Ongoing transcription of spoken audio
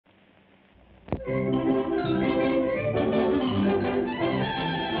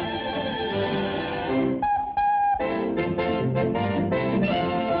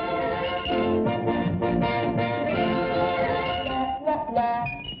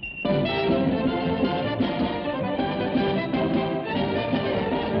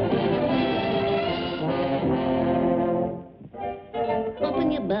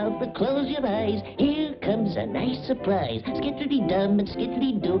Open your mouth and close your eyes. Here comes a nice surprise. Skiddly-dum and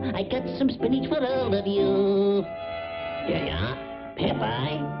skiddly-doo. I got some spinach for all of you. Here you are.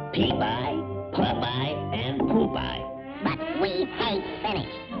 Popeye, Peepeye, Popeye, and Popeye. But we hate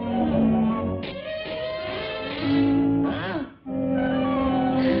spinach. Huh?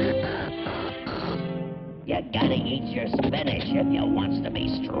 You gotta eat your spinach if you wants to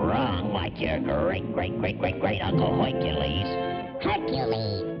be strong like your great Uncle Hercules.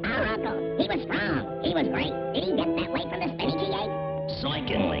 Hercules, our uncle, he was strong. He was great. Did he get that way from the spinach he ate?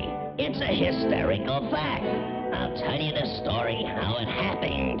 Certainly. It's a hysterical fact. I'll tell you the story how it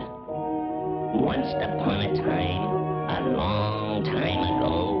happened. Once upon a time, a long time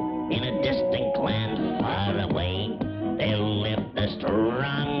ago, in a distant land far away, there lived the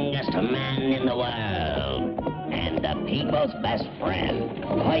strongest man in the world, and the people's best friend,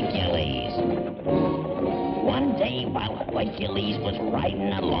 Hercules. One day, while Hercules was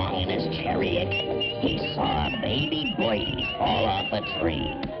riding along in his chariot, he saw a baby boy fall off a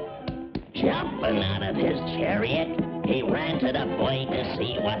tree. Jumping out of his chariot, he ran to the boy to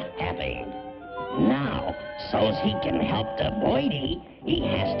see what happened. Now, so's he can help the boy, he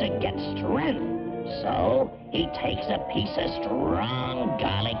has to get strength. So, he takes a piece of strong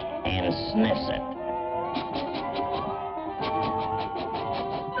garlic and sniffs it.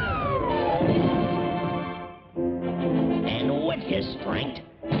 And with his strength,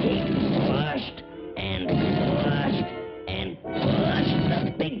 he pushed and pushed and pushed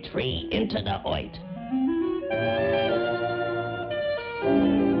the big tree into the earth.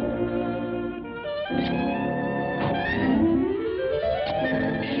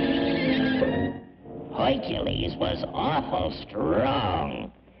 Hercules was awful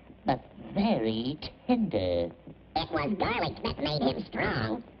strong, but very tender. It was garlic that made him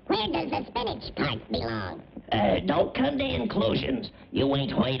strong. Where does the spinach part belong? Don't come to conclusions. You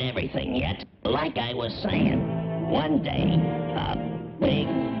ain't heard everything yet. Like I was saying, one day, a big,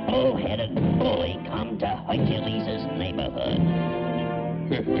 bull-headed bully come to Hercules' neighborhood.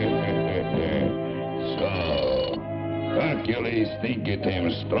 So, Hercules thinketh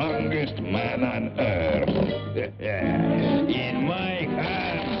him strongest man on earth. In my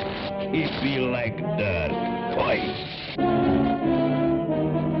hands, he feel like dirt twice.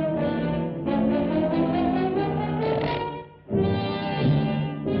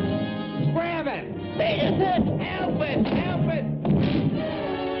 Grab it! Help it! Help it!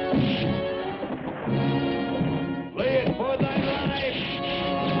 Play it for thy life!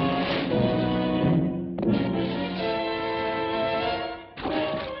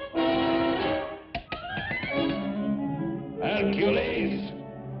 Hercules,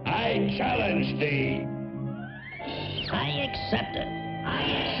 I challenge thee. I accept it. I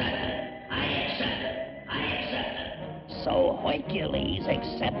accept it. I accept it. I accept it. So Hercules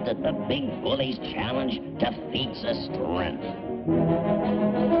accepted the big bully's challenge to feats of strength.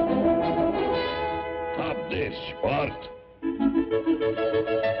 Stop this, sport.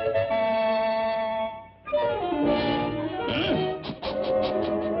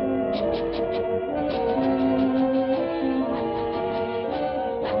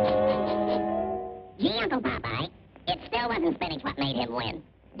 Gee, Uncle Popeye, it still wasn't spinach what made him win.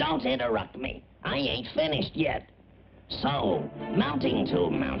 Don't interrupt me. I ain't finished yet. So, mounting two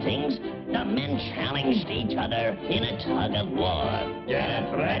mountings, the men challenged each other in a tug of war.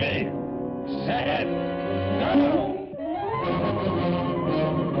 Get ready. Set it. Go.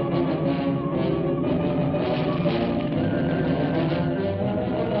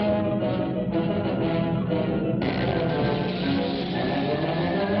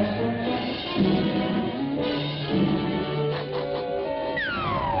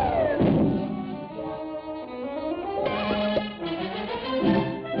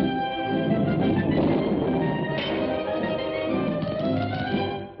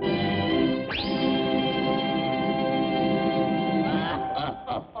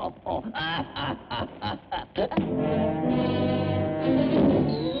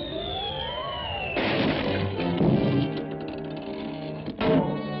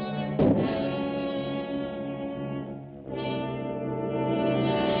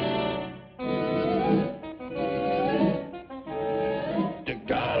 The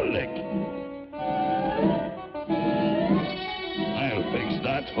garlic. I'll fix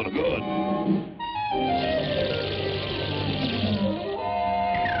that for good.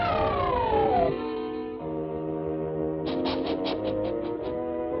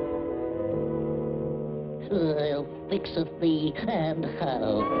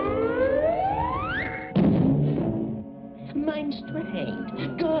 Oh. Mine's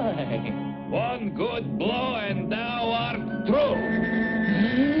straight. Good. One good blow and thou art through.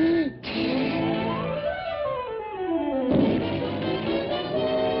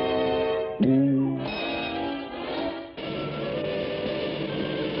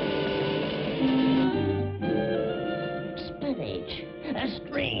 Spinach. A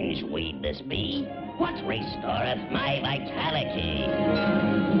strange weed this be. What restoreth my vitality?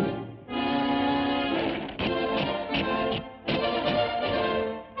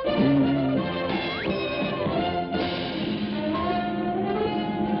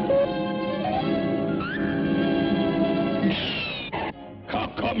 How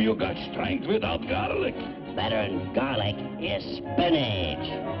come you got strength without garlic? Better than garlic is spinach.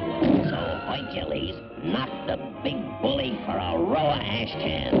 So, Hercules, knock the big bully for a row of ash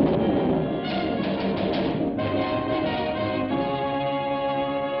cans.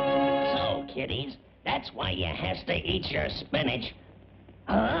 So, kiddies, that's why you has to eat your spinach.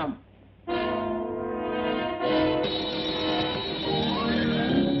 Huh?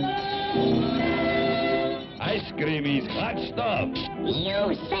 Ice cream is hot stuff.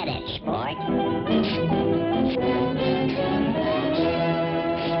 You said it, sport.